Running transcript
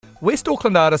West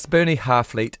Auckland artists Bernie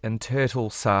Harfleet and Turtle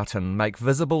Sarten make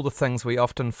visible the things we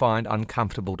often find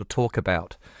uncomfortable to talk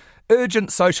about.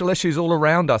 Urgent social issues all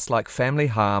around us like family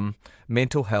harm,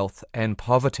 mental health and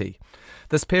poverty.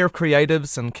 This pair of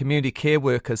creatives and community care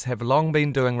workers have long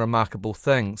been doing remarkable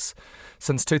things.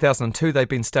 Since 2002 they've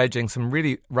been staging some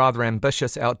really rather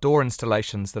ambitious outdoor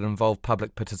installations that involve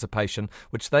public participation,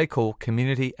 which they call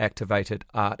community activated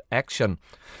art action.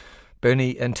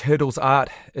 Bernie and Turtle's art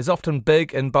is often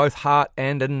big in both heart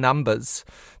and in numbers.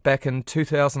 Back in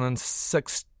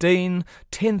 2016,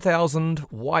 10,000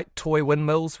 white toy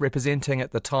windmills, representing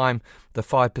at the time the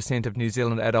 5% of New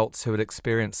Zealand adults who had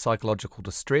experienced psychological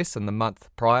distress in the month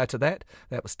prior to that.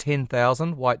 That was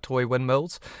 10,000 white toy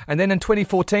windmills. And then in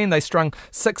 2014, they strung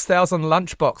 6,000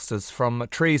 lunchboxes from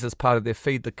trees as part of their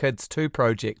Feed the Kids 2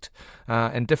 project.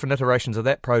 And different iterations of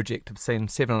that project have seen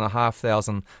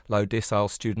 7,500 low decile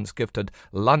students gifted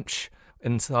lunch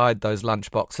inside those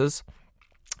lunchboxes.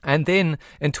 And then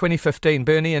in 2015,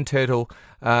 Bernie and Turtle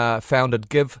founded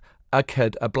Give a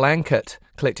Kid a Blanket,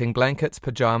 collecting blankets,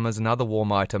 pyjamas and other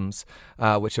warm items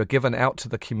which are given out to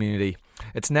the community.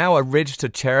 It's now a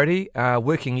registered charity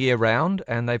working year-round,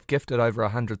 and they've gifted over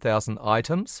 100,000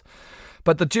 items.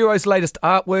 But the duo's latest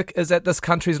artwork is at this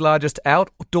country's largest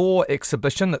outdoor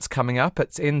exhibition that's coming up.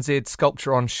 It's NZ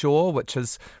Sculpture on Shore, which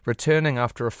is returning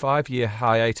after a 5-year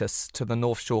hiatus to the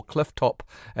North Shore cliff top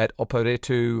at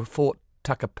Oporetu Fort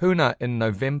Takapuna in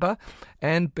November.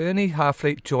 And Bernie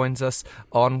Harfleet joins us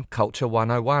on Culture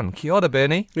 101. Kia ora,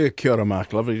 Bernie. Yeah, kia ora,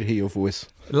 Mark. Lovely to hear your voice.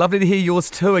 Lovely to hear yours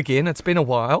too again. It's been a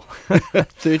while.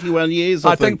 31 years,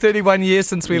 I think. 31 years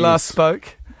since we last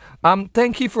spoke.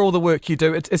 Thank you for all the work you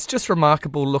do. It's just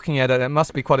remarkable looking at it. It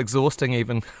must be quite exhausting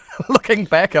even looking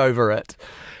back over it.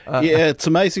 Yeah, it's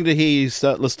amazing to hear you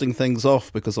start listing things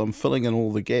off, because I'm filling in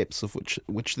all the gaps, of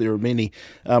which there are many.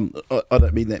 I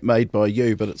don't mean that made by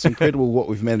you, but it's incredible what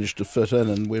we've managed to fit in,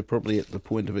 and we're probably at the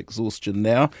point of exhaustion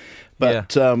now. But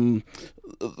the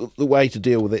way to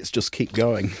deal with that is just keep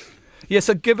going. Yeah,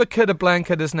 so Give a Kid a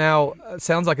Blanket is now,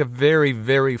 sounds like a very,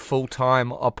 very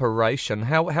full-time operation.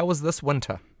 How was this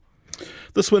winter?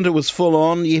 This winter was full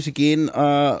on yet again.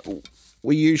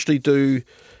 We usually do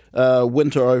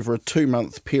winter over a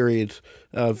 2-month period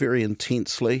very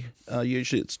intensely.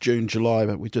 Usually it's June, July,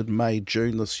 but we did May,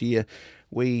 June this year.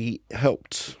 We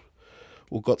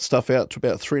got stuff out to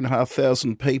about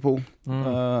 3,500 people.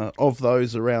 Of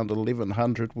those, around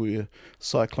 1,100 were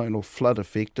cyclone or flood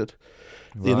affected.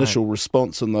 The initial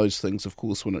response in those things, of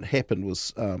course, when it happened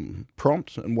was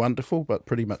prompt and wonderful, but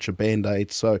pretty much a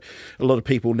band-aid. So a lot of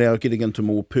people now are getting into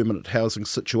more permanent housing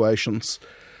situations,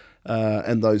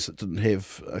 and those that didn't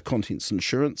have contents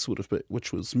insurance,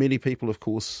 which was many people, of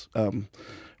course,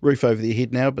 roof over their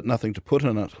head now, but nothing to put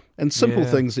in it. And simple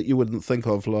things that you wouldn't think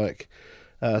of, like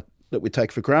that we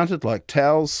take for granted, like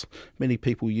towels. Many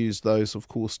people use those, of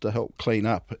course, to help clean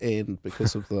up, and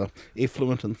because of the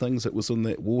effluent and things that was in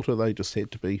that water, they just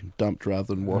had to be dumped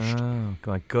rather than washed. Oh,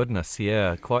 my goodness,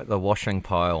 yeah, quite the washing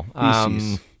pile.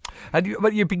 Yes.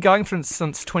 But you've been going for it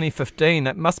since 2015.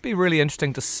 It must be really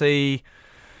interesting to see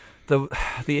the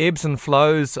ebbs and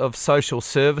flows of social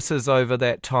services over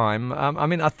that time. I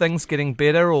mean, are things getting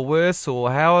better or worse,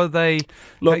 or how are they?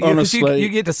 Look, honestly, you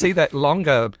get to see that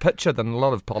longer picture than a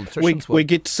lot of politicians would. We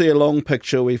get to see a long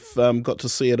picture. We've got to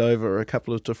see it over a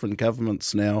couple of different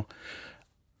governments now.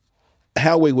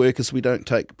 How we work is we don't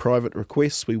take private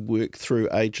requests. We work through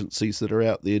agencies that are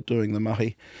out there doing the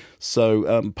mahi.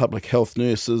 So public health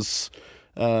nurses,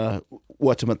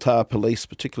 Waitemata police,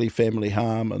 particularly family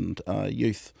harm and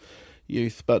youth,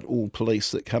 but all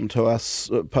police that come to us,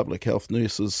 public health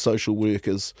nurses, social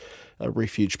workers,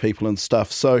 refuge people and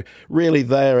stuff. So really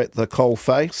they're at the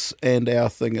coalface, and our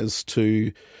thing is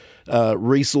to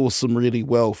resource them really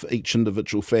well for each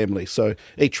individual family. So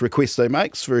each request they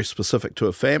make is very specific to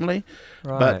a family,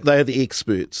 but they're the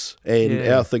experts. And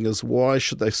our thing is, why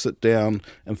should they sit down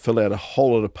and fill out a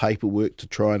whole lot of paperwork to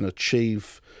try and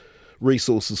achieve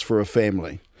resources for a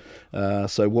family?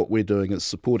 So what we're doing is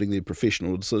supporting their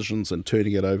professional decisions and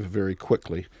turning it over very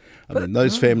quickly. I mean,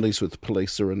 those families with the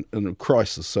police are in a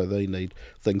crisis, so they need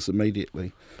things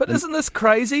immediately. But isn't this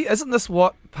crazy? Isn't this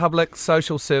what public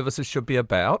social services should be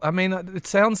about? I mean, it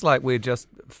sounds like we're just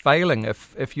failing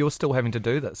if you're still having to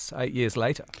do this 8 years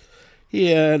later.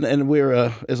 Yeah, and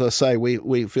we're, as I say,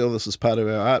 we feel this is part of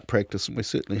our art practice, and we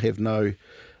certainly have no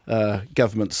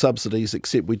government subsidies,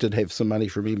 except we did have some money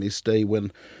from MSD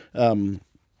when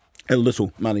a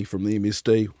little money from the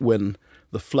MSD when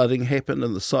the flooding happened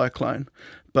and the cyclone.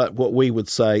 But what we would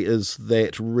say is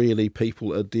that really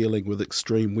people are dealing with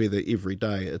extreme weather every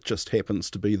day. It just happens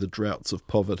to be the droughts of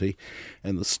poverty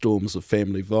and the storms of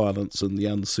family violence and the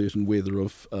uncertain weather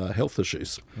of health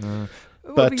issues.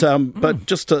 But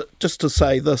just to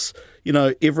say this,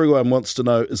 everyone wants to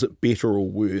know, is it better or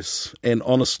worse? And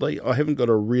honestly, I haven't got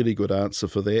a really good answer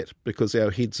for that because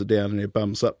our heads are down and our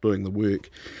bums up doing the work.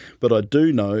 But I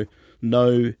do know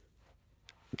no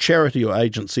charity or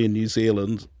agency in New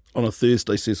Zealand on a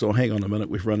Thursday says, "Oh, hang on a minute,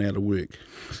 we've run out of work."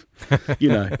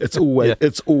 It's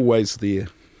always there.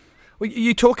 Well,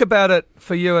 you talk about it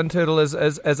for you and Turtle as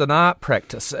an art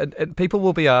practice, and people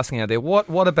will be asking out there,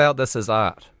 what about this is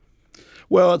art?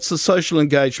 Well, it's a social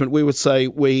engagement. We would say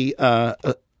we are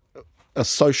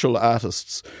social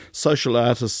artists. Social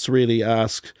artists really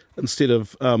ask, instead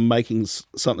of making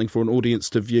something for an audience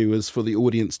to view, is for the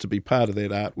audience to be part of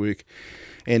that artwork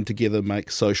and together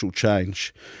make social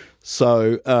change.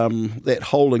 So that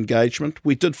whole engagement,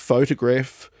 we did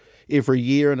photograph every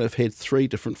year and have had 3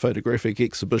 different photographic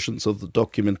exhibitions of the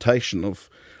documentation of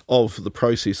the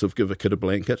process of Give a Kid a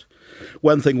Blanket.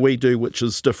 One thing we do, which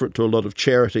is different to a lot of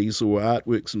charities or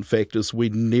artworks, in fact, is we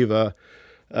never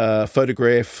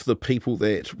photograph the people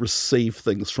that receive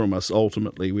things from us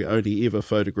ultimately. We only ever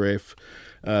photograph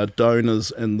donors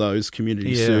and those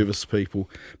community service people,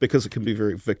 because it can be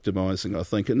very victimising, I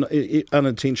think, and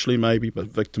unintentionally maybe, but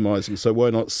victimising. So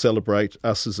why not celebrate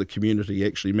us as a community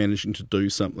actually managing to do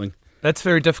something? That's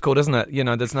very difficult, isn't it?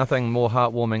 There's nothing more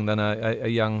heartwarming than a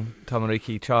young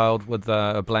tamariki child with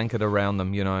a blanket around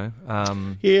them,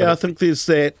 I think there's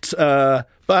that,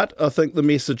 but I think the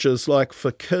message is, like, for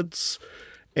kids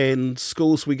and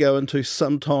schools we go into,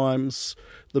 sometimes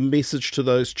the message to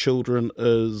those children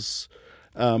is,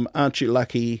 aren't you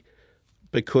lucky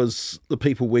because the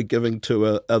people we're giving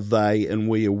to are they and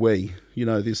we are we.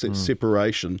 There's that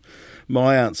separation.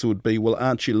 My answer would be, well,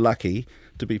 aren't you lucky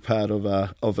to be part of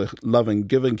a loving,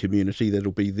 giving community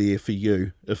that'll be there for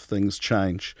you if things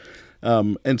change.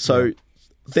 And so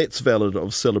that's valid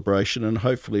of celebration, and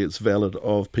hopefully it's valid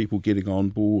of people getting on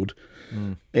board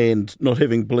and not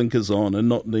having blinkers on and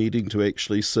not needing to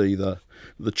actually see the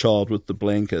child with the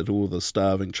blanket or the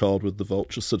starving child with the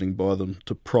vulture sitting by them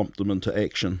to prompt them into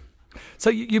action. So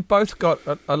you both got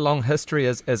a long history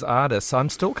as artists. So I'm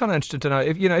still kind of interested to know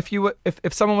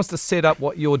if someone was to set up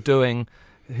what you're doing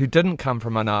who didn't come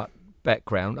from an art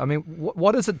background. I mean,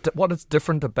 what is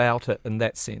different about it in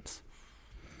that sense?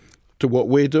 To what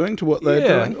we're doing, to what they're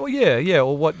doing? Well, yeah.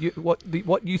 Or what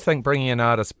you think bringing an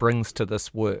artist brings to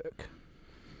this work?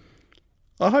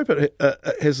 I hope it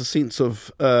has a sense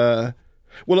of... it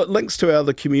links to our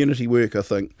other community work, I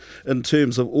think, in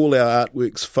terms of all our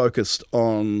artworks focused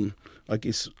on, I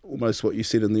guess, almost what you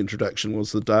said in the introduction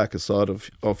was the darker side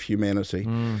of humanity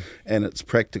and its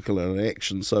practical in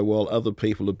action. So while other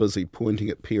people are busy pointing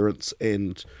at parents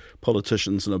and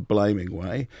politicians in a blaming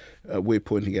way, we're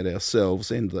pointing at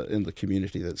ourselves and the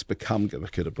community that's become Give a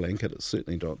Kid a Blanket. It's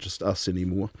certainly not just us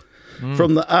anymore.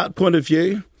 From the art point of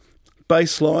view,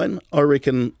 baseline, I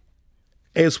reckon,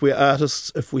 as we're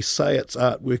artists, if we say it's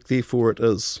artwork, therefore it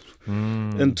is.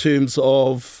 In terms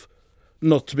of,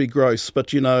 not to be gross,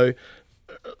 but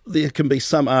there can be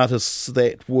some artists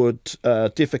that would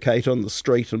defecate on the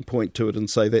street and point to it and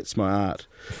say, that's my art.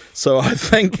 So I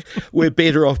think we're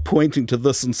better off pointing to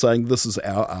this and saying, this is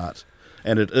our art.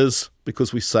 And it is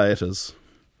because we say it is.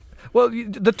 Well,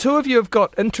 the two of you have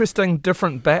got interesting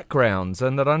different backgrounds,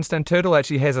 and that I understand Turtle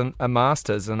actually has a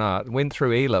master's in art, went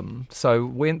through Elam, so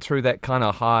went through that kind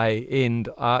of high-end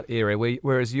art area,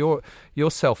 whereas you're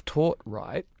self-taught,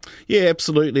 right? Yeah,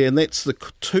 absolutely, and that's the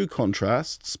 2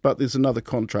 contrasts, but there's another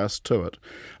contrast to it.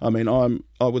 I mean,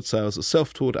 I would say I was a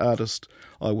self-taught artist.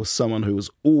 I was someone who was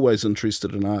always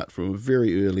interested in art from a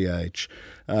very early age.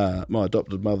 My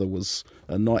adopted mother was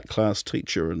a night class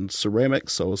teacher in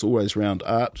ceramics, so I was always around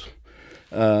art,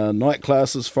 night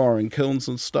classes, firing kilns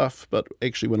and stuff. But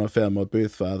actually, when I found my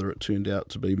birth father, it turned out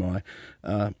to be my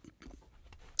a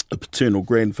paternal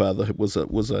grandfather who was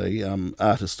a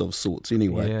artist of sorts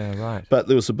anyway. Yeah, right. But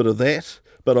there was a bit of that.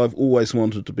 But I've always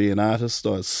wanted to be an artist.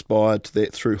 I aspired to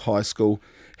that through high school.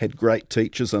 Had great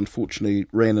teachers. Unfortunately,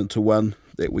 ran into one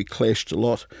that we clashed a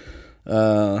lot.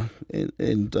 And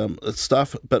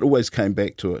stuff, but always came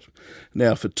back to it.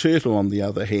 Now, for Turtle, on the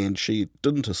other hand, she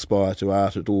didn't aspire to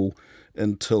art at all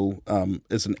until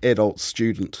as an adult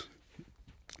student.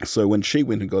 So when she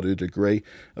went and got her degree,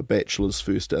 a bachelor's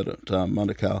first out at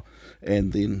Manukau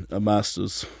and then a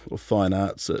master's of fine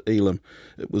arts at Elam,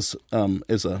 it was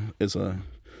as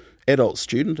adult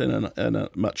student and a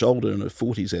much older, in her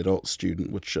 40s adult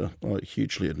student, which I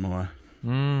hugely admire.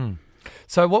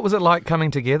 So what was it like coming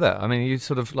together? I mean, you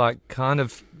sort of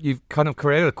you've kind of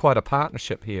created quite a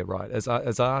partnership here, right, as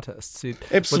artists.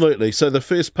 Absolutely. So the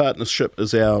first partnership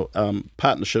is our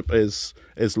partnership as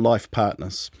life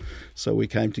partners. So we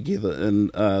came together in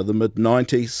the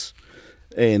mid-90s,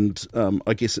 and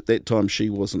I guess at that time she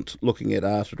wasn't looking at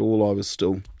art at all. I was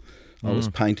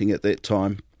painting at that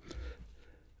time.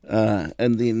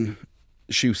 And then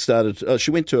she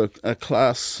went to a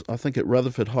class, I think at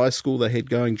Rutherford High School they had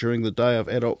going during the day of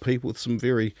adult people with some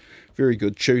very, very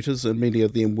good tutors, and many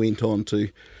of them went on to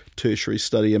tertiary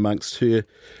study amongst her.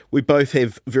 We both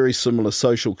have very similar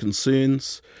social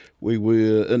concerns. We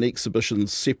were in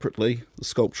exhibitions separately, the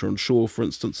Sculpture on Shore, for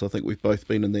instance. I think we've both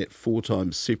been in that 4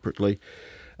 times separately.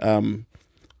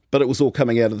 But it was all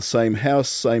coming out of the same house,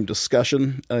 same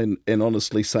discussion, and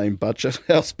honestly, same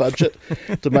house budget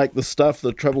to make the stuff.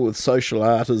 The trouble with social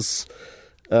art is,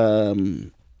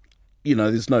 there's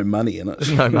no money in it.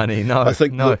 There's no money, no. I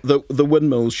think the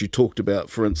windmills you talked about,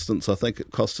 for instance, I think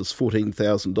it cost us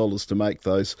 $14,000 to make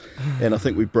those, and I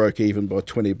think we broke even by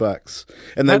 $20.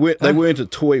 And they weren't a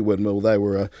toy windmill. They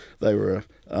were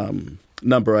a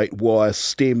number 8 wire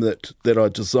stem that I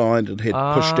designed and had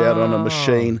pushed out on a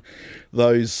machine.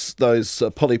 Those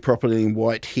polypropylene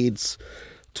white heads,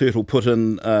 Turtle put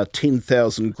in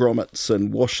 10,000 grommets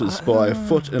and washers by a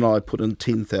foot, and I put in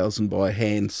 10,000 by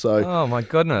hand. So, oh my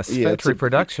goodness, factory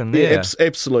production there. Yeah,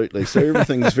 absolutely. So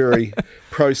everything's very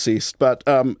processed, but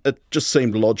it just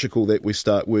seemed logical that we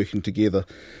start working together.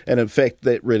 And in fact,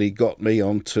 that really got me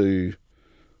onto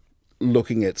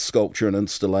looking at sculpture and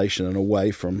installation and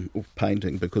away from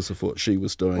painting because of what she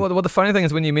was doing. Well, the funny thing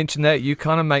is when you mention that, you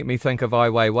kind of make me think of Ai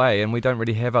Weiwei, and we don't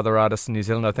really have other artists in New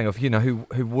Zealand, I think, of who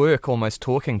work almost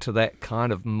talking to that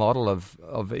kind of model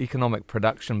of economic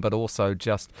production, but also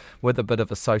just with a bit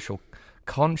of a social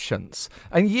conscience.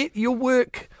 And yet your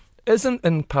work isn't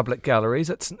in public galleries.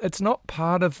 It's not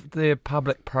part of their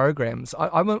public programs.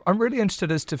 I'm really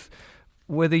interested as to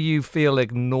whether you feel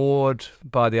ignored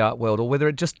by the art world or whether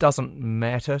it just doesn't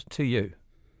matter to you.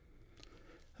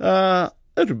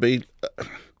 It'd be...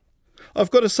 I've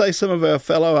got to say some of our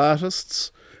fellow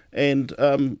artists and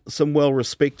some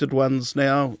well-respected ones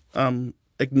now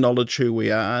acknowledge who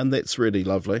we are, and that's really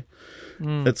lovely.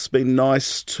 It's been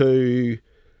nice to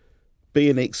be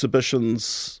in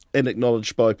exhibitions and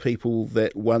acknowledged by people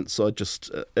that once I just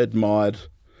admired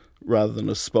rather than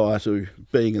aspire to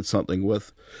being in something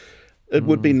with. It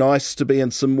would be nice to be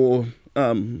in some more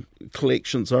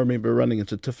collections. I remember running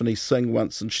into Tiffany Singh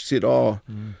once, and she said,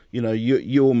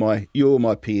 you're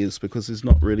my peers, because there's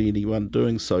not really anyone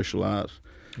doing social art.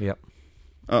 Yep.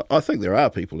 I think there are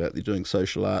people out there doing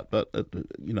social art, but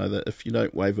that if you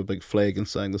don't wave a big flag and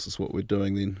saying this is what we're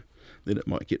doing, then it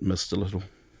might get missed a little.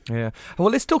 Yeah.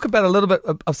 Well, let's talk about a little bit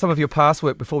of some of your past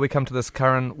work before we come to this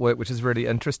current work, which is really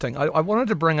interesting. I wanted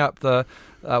to bring up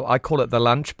I call it the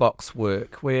lunchbox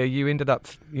work, where you ended up,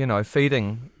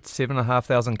 feeding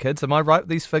 7,500 kids. Am I right with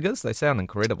these figures? They sound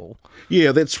incredible.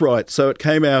 Yeah, that's right. So it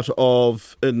came out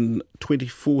of, in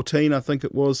 2014, I think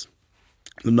it was,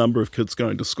 the number of kids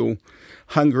going to school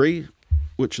hungry,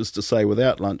 which is to say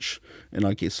without lunch, and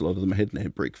I guess a lot of them hadn't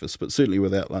had breakfast, but certainly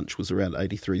without lunch was around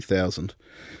 83,000.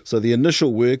 So the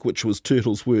initial work, which was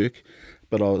Turtle's work,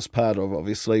 but I was part of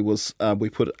obviously, was we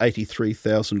put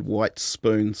 83,000 white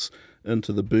spoons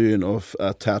into the burn of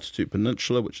Tātutu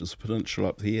Peninsula, which is a peninsula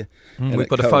up here. We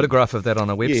put a photograph of that on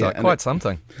our website, quite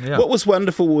something. Yeah. What was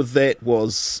wonderful with that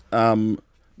was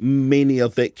many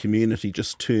of that community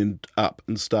just turned up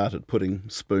and started putting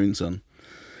spoons in.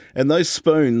 And those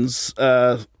spoons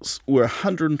were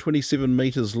 127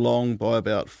 metres long by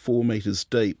about 4 metres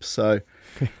deep, so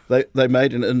they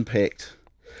made an impact.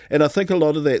 And I think a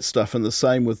lot of that stuff, and the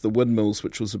same with the windmills,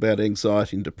 which was about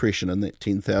anxiety and depression, and that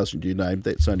 10,000 you named,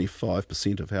 that's only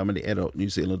 5% of how many adult New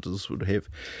Zealanders would have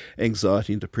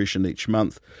anxiety and depression each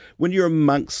month. When you're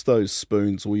amongst those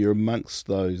spoons or you're amongst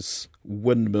those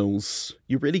windmills,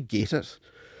 you really get it.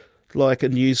 Like a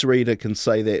newsreader can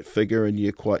say that figure and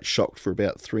you're quite shocked for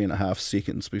about 3.5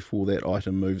 seconds before that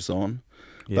item moves on.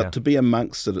 Yeah. But to be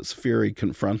amongst it, it's very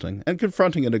confronting, and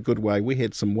confronting in a good way. We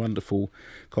had some wonderful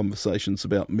conversations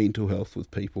about mental health with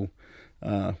people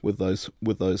with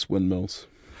those windmills.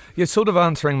 You're sort of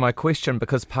answering my question,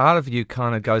 because part of you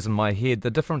kind of goes in my head,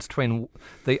 the difference between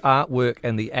the artwork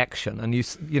and the action. And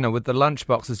you know, with the lunch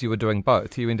boxes, you were doing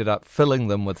both. You ended up filling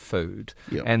them with food,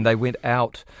 and they went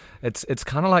out. It's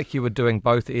kind of like you were doing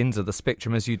both ends of the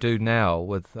spectrum, as you do now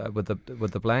with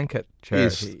the blanket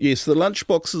charity. Yes. The lunch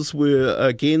boxes were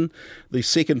again the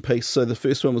second piece. So the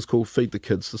first one was called Feed the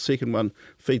Kids. The second one,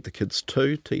 Feed the Kids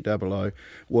 2, TOO,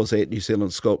 was at New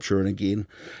Zealand Sculpture, and again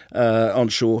on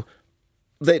shore.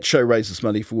 That show raises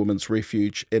money for Women's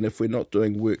Refuge, and if we're not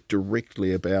doing work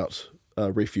directly about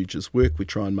refuges' work, we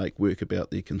try and make work about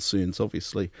their concerns.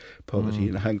 Obviously, poverty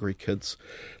and hungry kids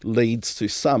leads to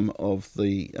some of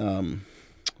the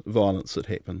violence that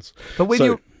happens. But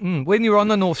when you're on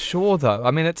the North Shore, though, I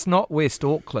mean, it's not West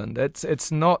Auckland.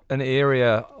 It's not an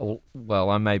area, well,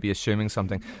 I may be assuming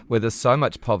something, where there's so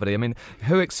much poverty. I mean,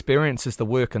 who experiences the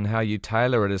work and how you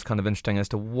tailor it is kind of interesting as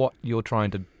to what you're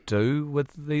trying to do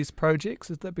with these projects.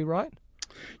 Would that be right?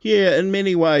 Yeah, in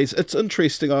many ways. It's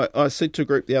interesting. I said to a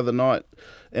group the other night,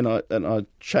 and I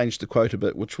changed the quote a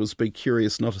bit, which was be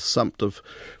curious, not assumptive,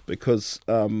 because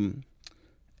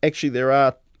actually there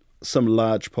are some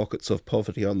large pockets of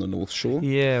poverty on the North Shore.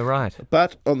 Yeah, right.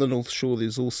 But on the North Shore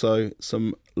there's also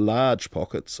some large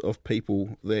pockets of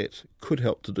people that could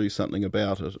help to do something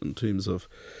about it in terms of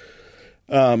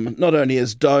not only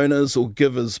as donors or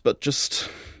givers, but just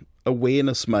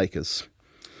awareness makers,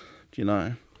 you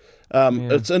know.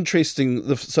 It's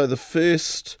interesting. So the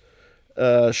first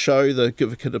show, the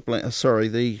Give a Kid a Blanket,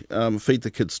 Feed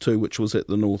the Kids 2, which was at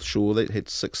the North Shore, that had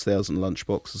 6,000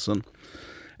 lunchboxes in,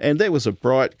 and that was a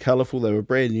bright, colourful. They were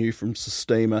brand new from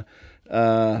Sistema,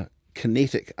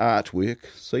 kinetic artwork.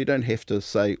 So you don't have to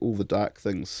say all the dark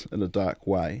things in a dark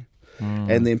way.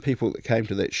 And then people that came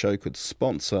to that show could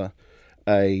sponsor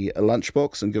a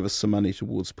lunchbox and give us some money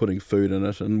towards putting food in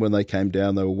it. And when they came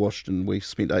down, they were washed, and we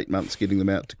spent 8 months getting them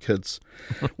out to kids.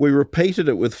 We repeated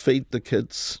it with Feed the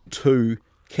Kids 2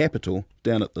 Capital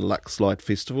down at the Lux Light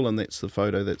Festival, and that's the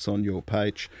photo that's on your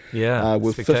page. Yeah,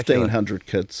 with 1,500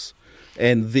 kids.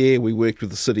 And there we worked with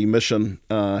the City Mission,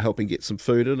 helping get some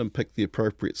food in and pick the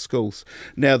appropriate schools.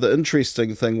 Now, the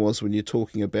interesting thing was when you're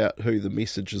talking about who the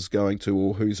message is going to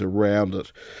or who's around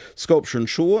it, Sculpture and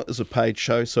Shore is a paid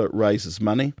show, so it raises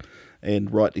money,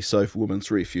 and rightly so for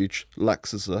Women's Refuge.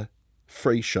 Lux is a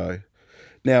free show.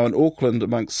 Now, in Auckland,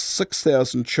 amongst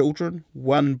 6,000 children,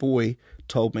 one boy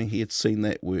told me he had seen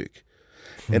that work.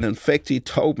 And in fact, he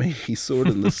told me he saw it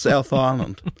in the South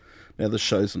Island. Now, the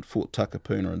show's in Fort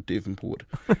Takapuna in Devonport.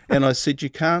 And I said, you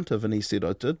can't have. And he said,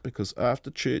 I did, because after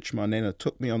church, my nana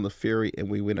took me on the ferry and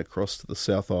we went across to the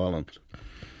South Island.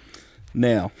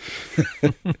 Now,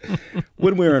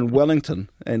 when we were in Wellington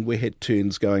and we had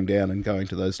turns going down and going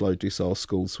to those low decile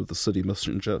schools with the city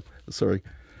messenger,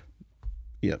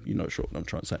 you're not sure what I'm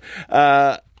trying to say.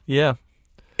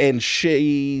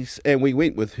 And we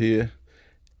went with her,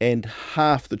 and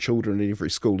half the children in every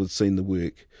school had seen the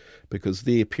work, because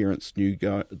their parents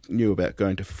knew about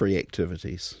going to free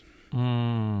activities.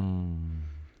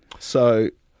 So,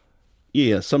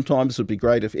 yeah, sometimes it would be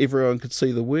great if everyone could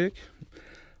see the work,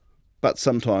 but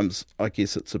sometimes I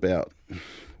guess it's about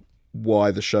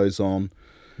why the show's on,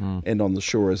 and on the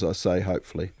shore, as I say,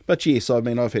 hopefully. But yes, I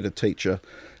mean, I've had a teacher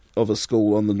of a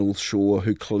school on the North Shore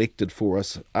who collected for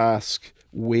us ask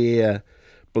where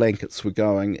blankets were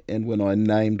going, and when I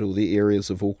named all the areas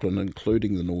of Auckland,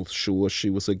 including the North Shore, she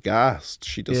was aghast.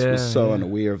 She just was so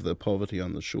unaware of the poverty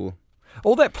on the shore.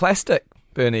 All that plastic,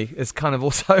 Bernie, is kind of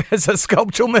also as a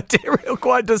sculptural material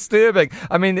quite disturbing.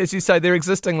 I mean, as you say, they're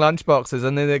existing lunchboxes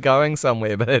and then they're going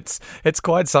somewhere, but it's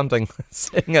quite something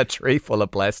seeing a tree full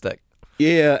of plastic.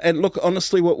 Yeah, and look,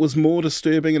 honestly, what was more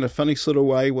disturbing in a funny sort of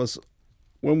way was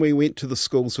when we went to the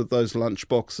schools with those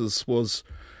lunchboxes was...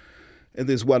 And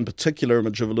there's one particular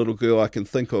image of a little girl I can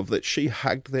think of that she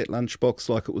hugged that lunchbox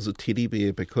like it was a teddy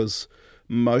bear, because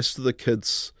most of the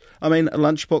kids... I mean, a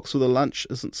lunchbox with a lunch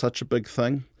isn't such a big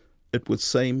thing, it would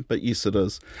seem, but yes, it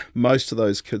is. Most of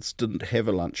those kids didn't have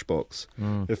a lunchbox.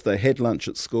 If they had lunch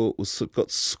at school, it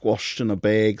got squashed in a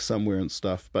bag somewhere and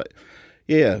stuff. But...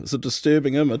 yeah, it's a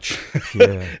disturbing image.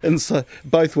 Yeah. And so,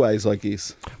 both ways, I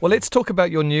guess. Well, let's talk about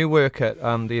your new work at the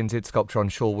NZ Sculpture on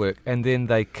Shore work, and then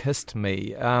They Kissed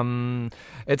Me.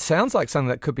 It sounds like something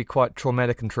that could be quite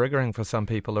traumatic and triggering for some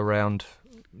people around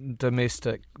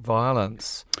domestic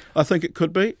violence. I think it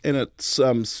could be, and it's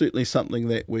certainly something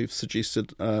that we've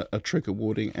suggested a trigger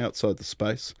warning outside the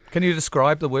space. Can you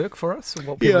describe the work for us?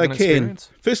 What people can experience?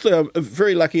 Firstly, I'm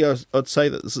very lucky. I'd say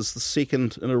that this is the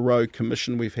second in a row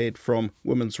commission we've had from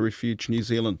Women's Refuge New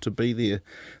Zealand to be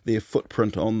their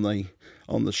footprint on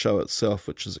the show itself,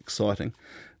 which is exciting.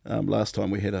 Last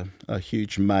time we had a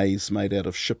huge maze made out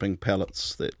of shipping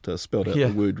pallets that spelled out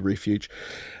the word refuge.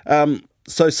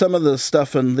 So some of the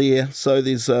stuff in there, so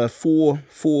there's 4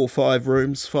 or 5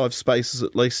 rooms, 5 spaces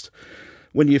at least.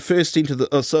 When you first enter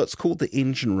so it's called the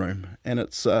engine room, and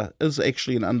it's is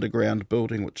actually an underground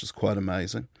building, which is quite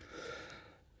amazing.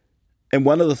 And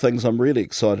one of the things I'm really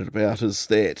excited about is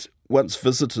that once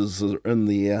visitors are in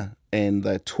there and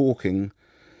they're talking,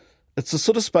 it's the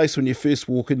sort of space when you first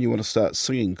walk in you want to start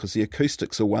singing because the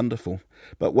acoustics are wonderful.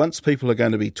 But once people are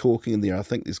going to be talking in there, I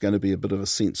think there's going to be a bit of a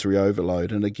sensory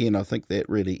overload. And again, I think that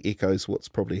really echoes what's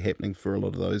probably happening for a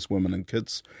lot of those women and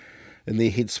kids in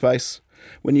their headspace.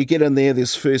 When you get in there,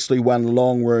 there's firstly one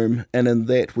long room, and in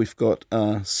that we've got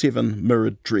 7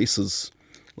 mirrored dresses,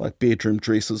 like bedroom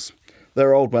dresses.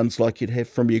 They're old ones like you'd have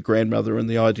from your grandmother, and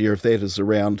the idea of that is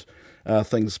around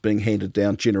things being handed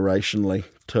down generationally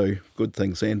too, good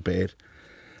things and bad.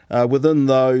 Within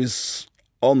those,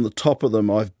 on the top of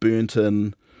them, I've burnt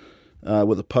in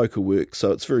with a poker work,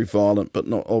 so it's very violent, but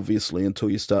not obviously until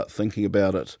you start thinking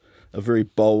about it. A very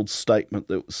bold statement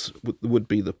that would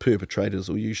be the perpetrator's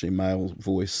or usually male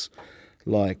voice,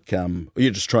 like,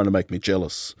 you're just trying to make me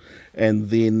jealous. And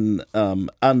then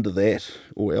under that,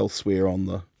 or elsewhere on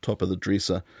the top of the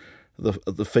dresser,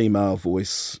 the female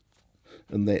voice,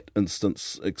 in that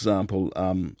instance example,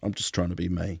 I'm just trying to be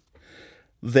me.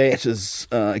 That is,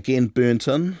 again, burnt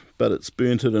in, but it's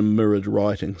burnt in mirrored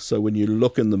writing. So when you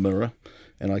look in the mirror,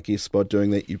 and I guess by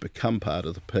doing that you become part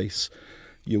of the piece,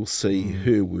 you'll see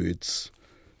her words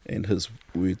and his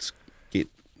words get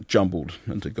jumbled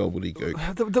into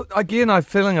gobbledygook. Again, I'm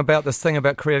feeling about this thing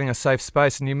about creating a safe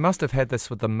space, and you must have had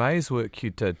this with the maze work you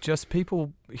did. Just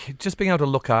being able to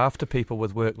look after people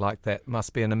with work like that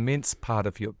must be an immense part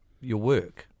of your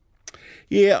work.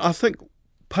 Yeah, I think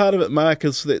part of it, Mark,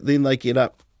 is that then they get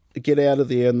out of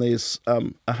there and there's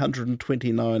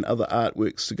 129 other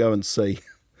artworks to go and see.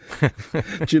 Do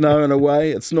you know, in a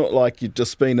way, it's not like you've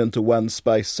just been into one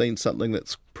space, seen something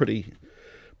that's pretty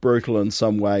brutal in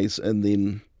some ways, and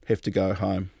then have to go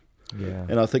home. Yeah.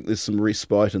 And I think there's some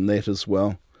respite in that as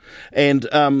well. And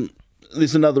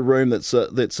there's another room that's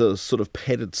a sort of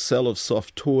padded cell of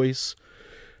soft toys.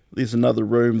 There's another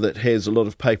room that has a lot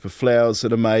of paper flowers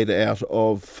that are made out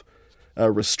of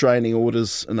restraining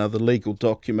orders and other legal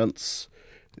documents.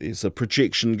 There's a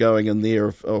projection going in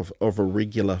there of a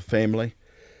regular family.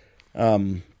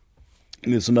 And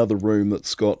there's another room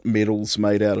that's got medals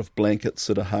made out of blankets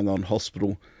that are hung on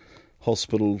hospital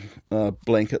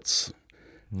blankets.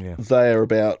 Yeah. They are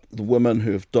about the women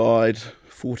who have died.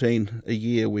 14 a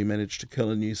year we managed to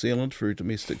kill in New Zealand through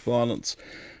domestic violence.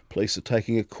 Police are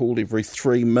taking a call every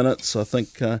 3 minutes. I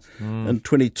think in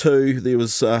 22 there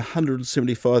was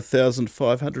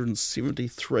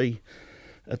 175,573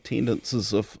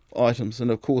 attendances of items,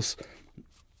 and of course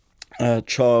a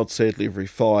child sadly every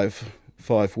five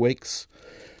weeks.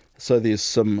 So there's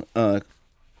some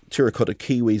terracotta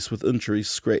kiwis with injuries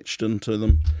scratched into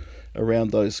them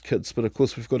around those kids. But of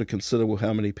course we've got to consider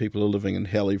how many people are living in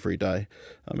hell every day.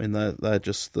 I mean, they're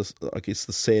just, the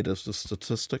saddest of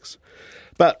statistics.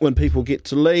 But when people get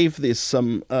to leave, there's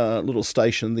some little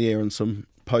station there and some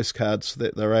postcards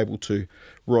that they're able to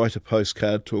write a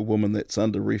postcard to a woman that's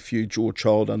under refuge or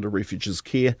child under refuge's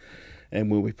care. And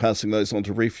we'll be passing those on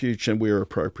to refuge, and where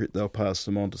appropriate, they'll pass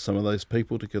them on to some of those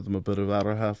people to give them a bit of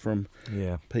araha from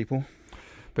people.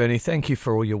 Bernie, thank you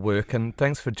for all your work, and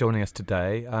thanks for joining us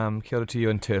today. Kia ora to you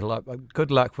and Turtle. Good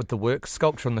luck with the work.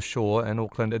 Sculpture on the Shore in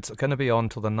Auckland. It's going to be on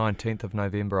till the 19th of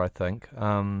November, I think.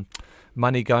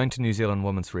 Money going to New Zealand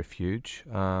Women's Refuge.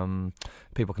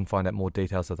 People can find out more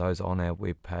details of those on our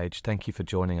webpage. Thank you for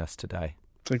joining us today.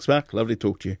 Thanks, Mark. Lovely to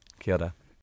talk to you. Kia ora.